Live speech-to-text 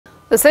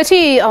The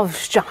City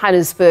of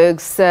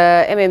Johannesburg's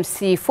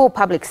MMC for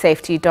Public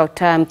Safety,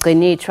 Dr.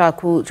 Mgcini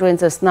Tshwaku,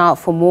 joins us now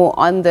for more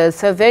on this.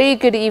 So very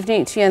good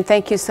evening to you and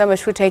thank you so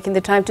much for taking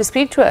the time to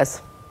speak to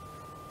us.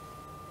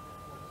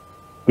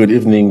 Good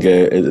evening,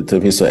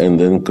 Tevisa, and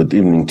then good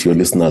evening to your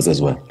listeners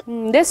as well.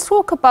 Let's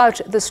talk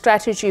about the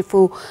strategy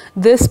for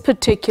this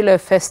particular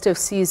festive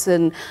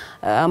season.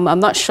 I'm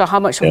not sure how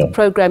much of the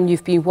program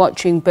you've been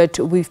watching, but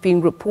we've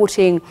been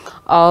reporting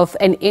of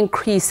an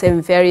increase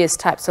in various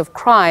types of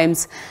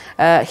crimes.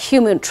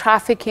 Human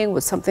trafficking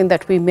was something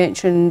that we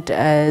mentioned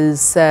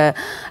as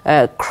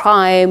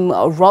crime,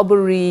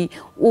 robbery,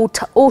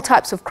 all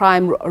types of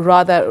crime,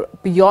 rather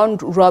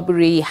beyond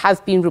robbery,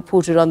 have been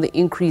reported on the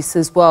increase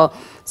as well.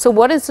 So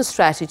what is the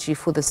strategy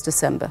for this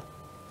December?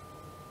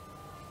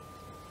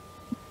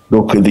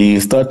 Look, the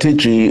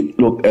strategy,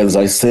 as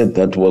I said,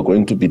 that we're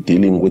going to be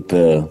dealing with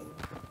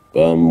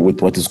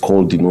what is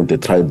called, the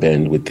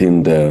tri-band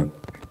within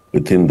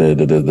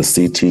the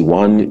city.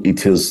 One,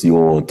 it is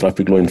your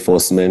traffic law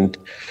enforcement.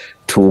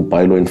 Two,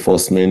 bylaw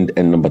enforcement,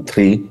 and number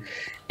three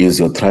is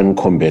your crime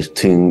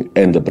combating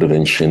and the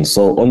prevention.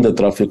 So on the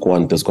traffic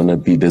one,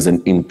 there's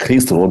an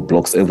increased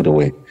roadblocks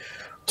everywhere.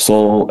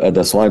 So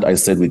that's why I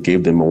said we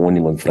gave them a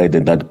warning on Friday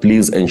that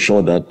please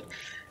ensure that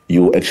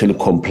you actually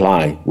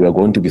comply. We are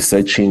going to be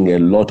searching a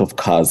lot of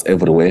cars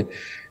everywhere.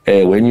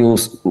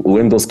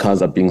 When those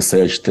cars are being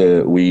searched,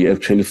 we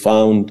actually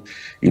found,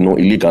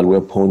 illegal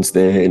weapons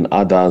there and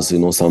others,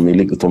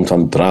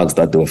 some drugs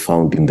that were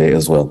found in there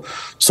as well.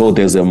 So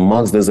there's a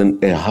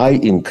high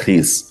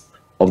increase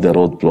of the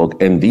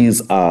roadblock, and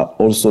these are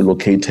also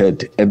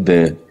located at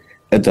the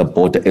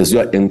border. As you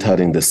are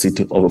entering the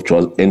city of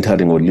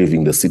entering or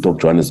leaving the city of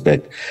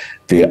Johannesburg,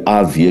 there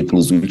are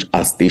vehicles which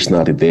are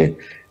stationary there.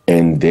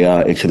 And they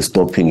are actually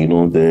stopping,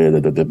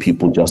 the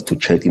people just to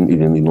check in,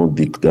 even,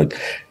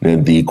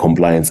 the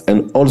compliance.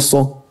 And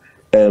also,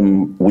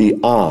 we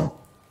are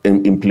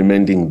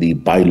implementing the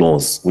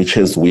bylaws, which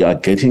is we are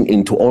getting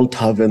into all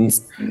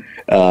taverns,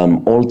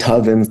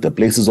 the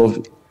places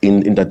of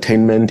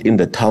entertainment in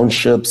the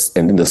townships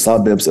and in the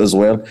suburbs as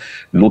well,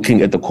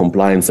 looking at the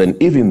compliance. And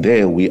even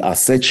there, we are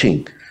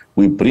searching.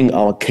 We bring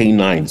our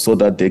K9 so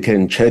that they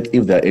can check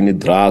if there are any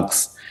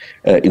drugs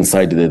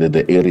inside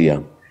the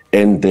area.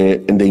 And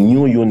the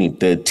new unit,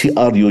 the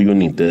TRU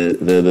unit,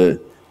 the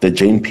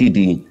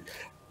JMPD,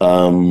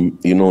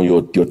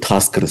 your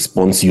task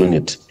response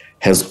unit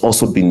has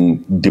also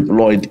been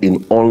deployed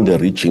in all the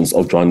regions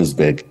of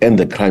Johannesburg, and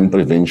the crime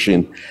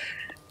prevention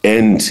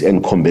and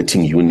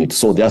combating unit.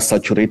 So they are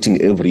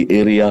saturating every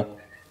area.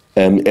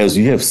 As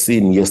you have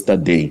seen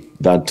yesterday,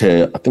 that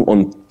I think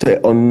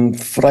on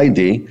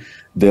Friday,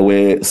 there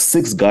were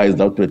 6 guys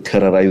that were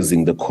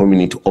terrorizing the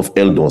community of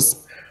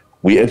Eldos.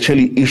 We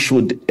actually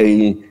issued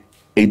a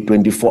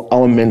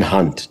 24-hour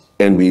manhunt,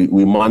 and we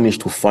managed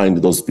to find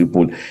those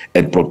people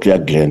at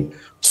Brocklea Glen.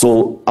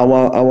 So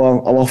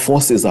our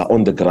forces are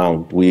on the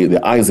ground. The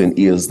eyes and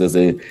ears, there's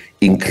a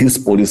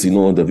increased police,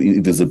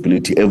 the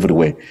visibility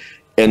everywhere.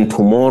 And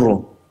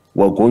tomorrow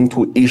we're going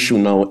to issue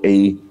now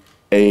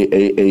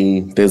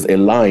there's a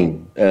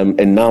line,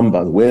 a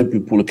number where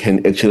people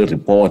can actually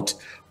report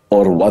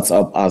or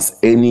WhatsApp us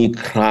any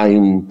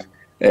crime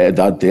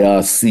that they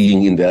are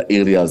seeing in their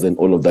areas and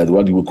all of that.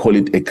 What we call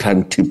it a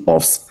crime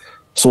tip-offs.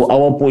 So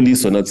our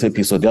police are not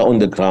happy, so they're on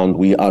the ground.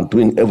 We are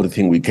doing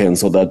everything we can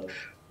so that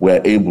we're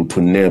able to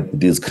nab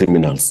these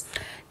criminals.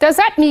 Does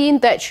that mean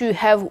that you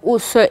have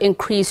also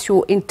increased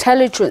your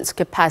intelligence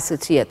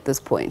capacity at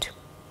this point?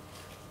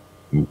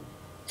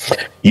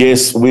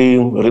 Yes, we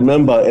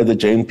remember at the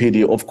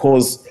JMPD, of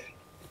course,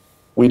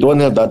 we don't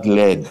have that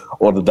leg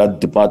or that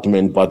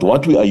department, but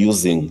what we are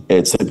using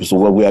at SABC,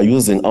 we are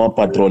using our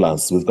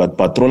patrollers. We've got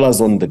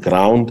patrollers on the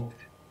ground,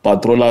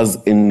 patrollers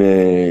in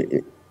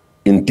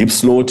deep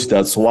slot.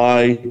 That's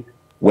why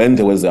when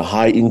there was a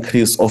high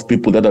increase of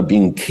people that are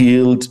being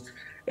killed,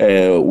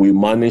 we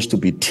managed to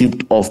be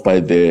tipped off by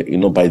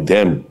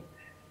them.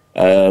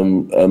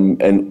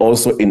 And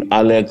also in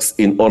Alex,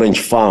 in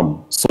Orange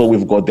Farm. So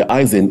we've got the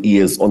eyes and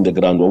ears on the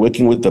ground. We're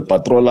working with the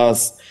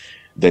patrollers,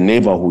 the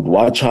neighborhood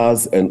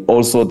watchers, and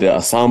also there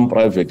are some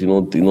private,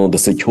 the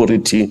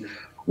security,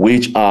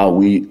 which are,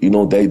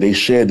 they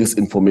share this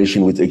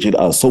information with each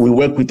other. So we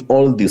work with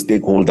all the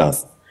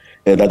stakeholders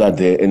that are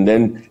there. And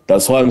then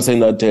that's why I'm saying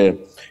that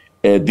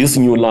this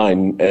new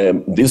line, a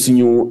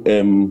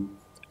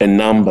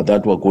number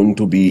that we're going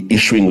to be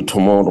issuing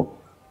tomorrow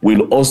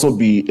will also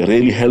be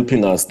really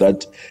helping us,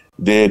 that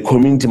the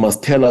community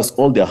must tell us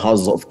all their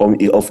houses of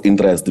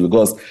interest,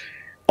 because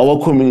our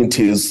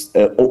community is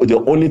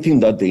the only thing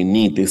that they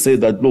need. They say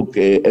that, look,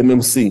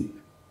 MMC,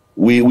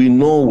 we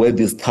know where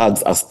these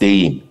thugs are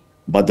staying,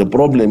 but the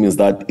problem is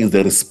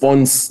the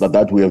response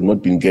that we have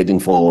not been getting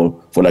for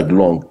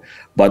long.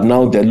 But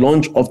now the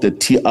launch of the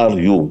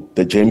TRU,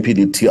 the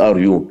JMPD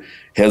TRU,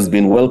 has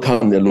been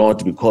welcomed a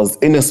lot, because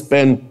in a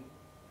span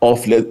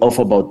of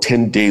about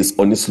 10 days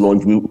on its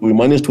launch, we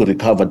managed to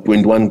recover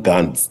 21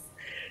 guns.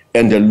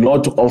 And a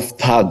lot of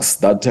thugs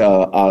that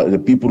are the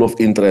people of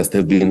interest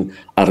have been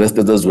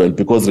arrested as well.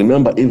 Because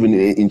remember, even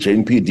in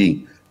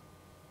JMPD,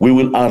 We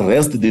will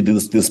arrest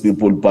these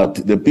people, but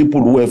the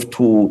people who have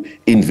to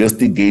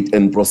investigate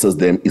and process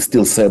them is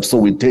still SABC, so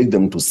we take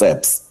them to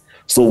SABC.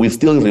 So we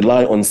still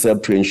rely on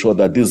SABC to ensure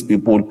that these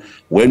people,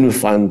 when we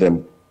find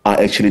them, are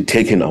actually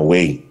taken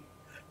away.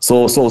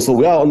 So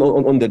we are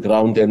on the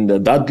ground, and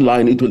that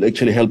line, it will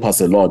actually help us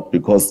a lot,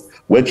 because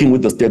working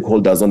with the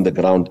stakeholders on the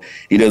ground,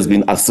 it has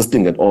been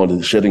assisting at all,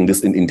 sharing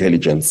this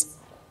intelligence.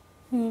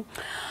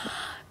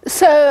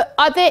 So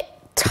are there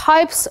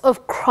types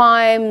of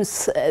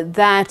crimes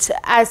that,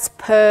 as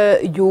per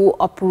your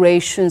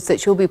operations,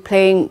 that you'll be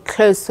paying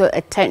closer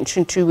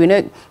attention to? We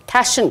know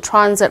cash and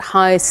transit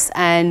heists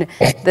and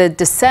the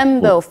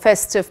December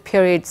festive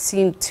period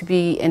seem to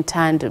be in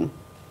tandem.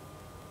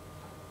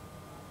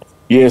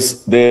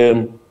 Yes,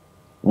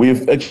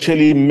 we've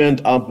actually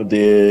manned up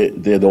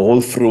the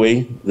whole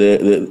freeway.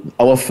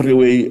 Our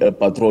freeway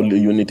patrol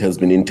unit has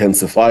been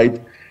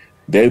intensified.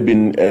 They've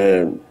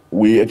been.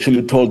 We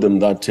actually told them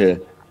that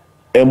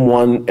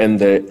M1 and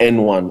the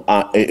N1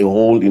 are a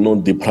whole,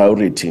 the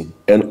priority,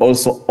 and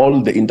also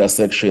all the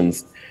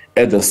intersections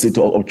at the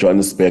City of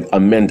Johannesburg are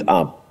manned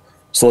up,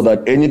 so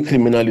that any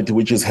criminality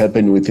which is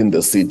happening within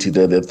the city,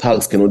 the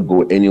thugs cannot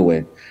go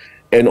anywhere.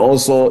 And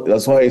also,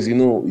 that's why, as you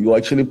know, you're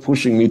actually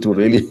pushing me to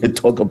really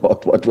talk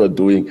about what we're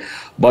doing.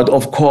 But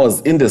of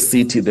course, in the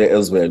city there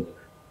as well,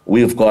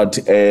 we've got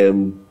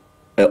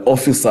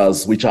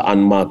officers which are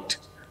unmarked.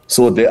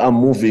 So they are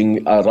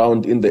moving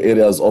around in the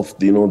areas of,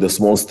 the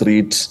small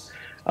street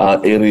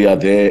area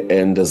there,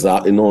 and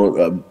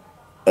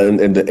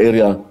and the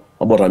area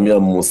about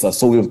Ramia Musa.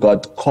 So we've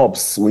got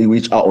cops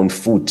which are on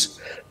foot,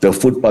 the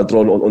foot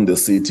patrol on the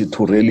city,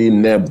 to really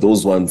nab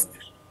those ones.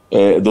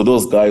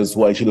 Those guys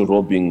who are actually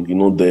robbing,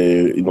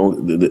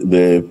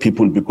 the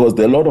people, because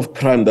there are a lot of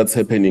crime that's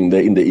happening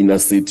there in the inner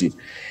city.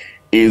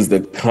 Is the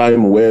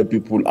crime where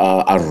people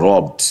are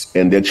robbed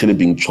and they're actually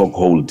being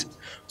chokehold.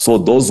 So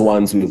those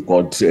ones, we've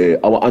got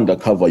our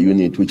undercover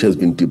unit, which has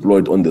been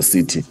deployed on the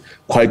city.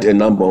 Quite a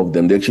number of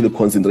them. They're actually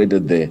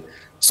concentrated there.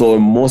 So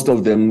most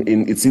of them,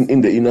 it's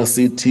in the inner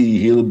city,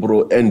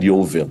 Hillbrow and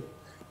Yeoville.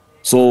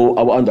 So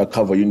our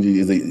undercover unit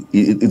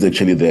is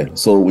actually there.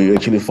 So we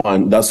actually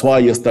find, that's why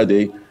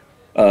yesterday,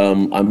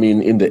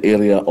 in the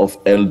area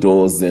of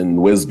Eldos and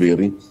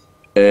Westbury,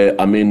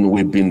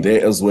 we've been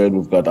there as well.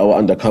 We've got our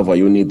undercover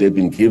unit. They've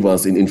been giving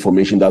us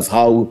information. That's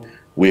how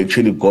we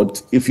actually got,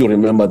 if you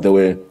remember, there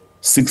were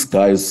 6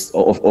 guys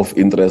of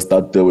interest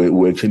that they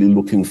were actually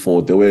looking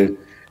for. They were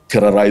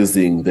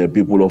terrorizing the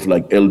people of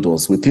like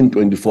Eldos. Within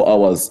 24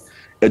 hours,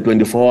 a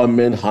 24-hour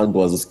manhunt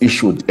was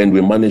issued, and we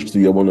managed to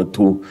be able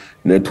to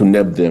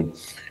nab them.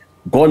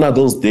 Gone are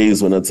those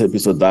days when it's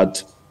episode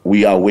that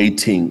we are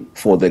waiting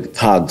for the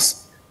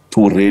thugs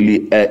to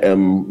really,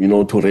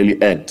 to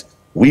really act.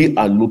 We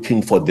are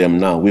looking for them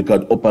now. We've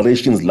got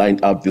operations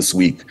lined up this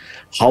week.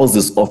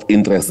 Houses of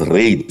interest,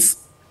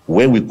 raids,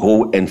 where we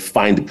go and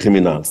find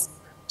criminals.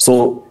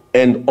 So,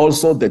 and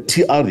also the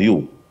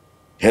TRU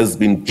has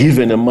been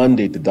given a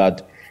mandate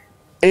that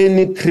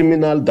any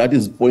criminal that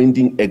is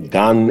pointing a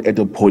gun at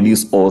the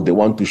police or they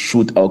want to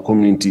shoot our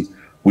community,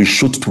 we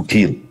shoot to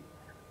kill.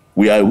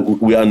 We are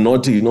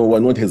not, we're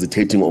not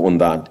hesitating on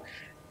that.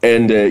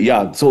 And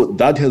so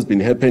that has been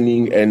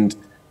happening, and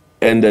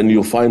then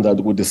you find that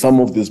with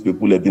some of these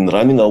people have been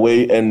running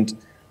away, and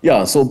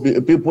so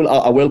people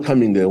are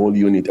welcoming the whole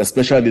unit,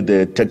 especially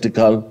the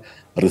tactical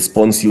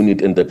response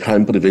unit and the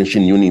crime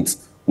prevention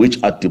units,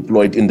 which are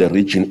deployed in the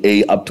region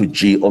A up to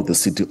G of the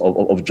City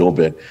of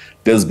Joburg.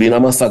 There's been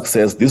a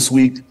success. This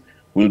week,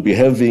 we'll be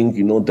having,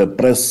 the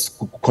press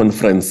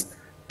conference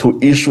to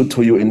issue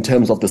to you in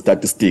terms of the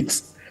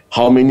statistics.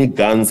 How many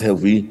guns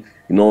have we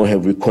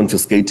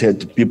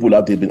confiscated? People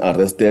that have been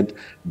arrested,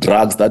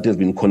 drugs that have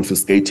been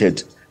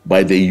confiscated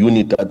by the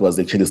unit that was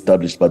actually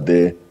established by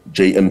the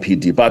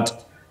JMPD.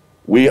 But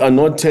we are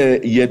not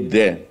yet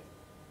there.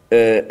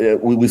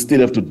 We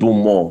still have to do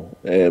more.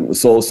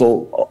 So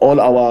all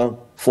our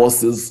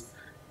forces,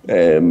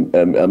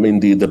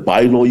 the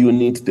bylaw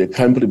unit, the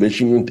crime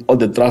prevention unit, all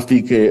the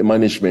traffic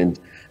management,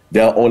 they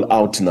are all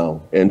out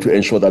now. And to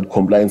ensure that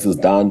compliance is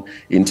done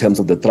in terms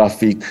of the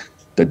traffic,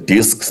 the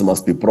discs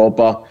must be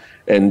proper.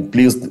 And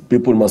please,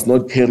 people must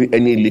not carry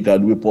any illegal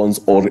weapons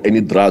or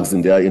any drugs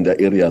in their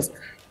areas.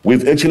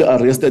 We've actually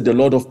arrested a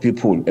lot of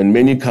people and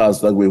many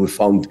cars that where we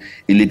found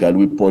illegal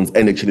weapons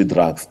and actually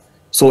drugs.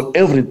 So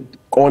every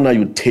corner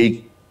you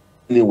take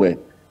anywhere,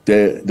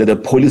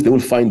 the police, they will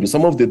find you.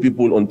 Some of the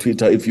people on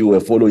Twitter, if you were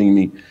following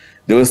me,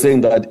 they were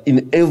saying that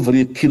in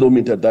every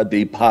kilometer that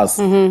they pass,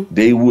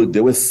 they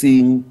were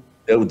seeing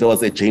there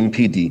was a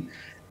JMPD.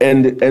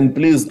 And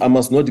please, I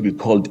must not be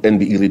called and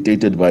be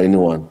irritated by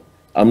anyone.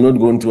 I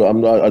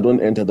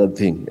don't enter that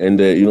thing.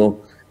 And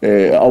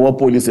our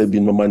police have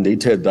been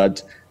mandated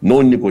that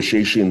no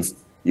negotiations.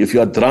 If you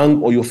are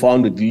drunk or you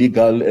found with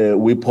illegal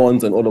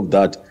weapons and all of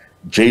that,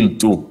 jail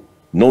too.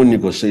 No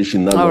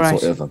negotiation, none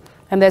whatsoever. Right.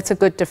 And that's a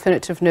good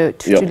definitive note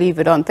to leave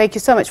it on. Thank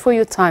you so much for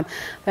your time.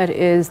 That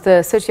is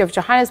the City of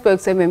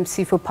Johannesburg's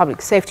MMC for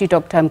Public Safety,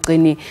 Dr.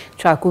 Mgcini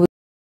Tshwaku.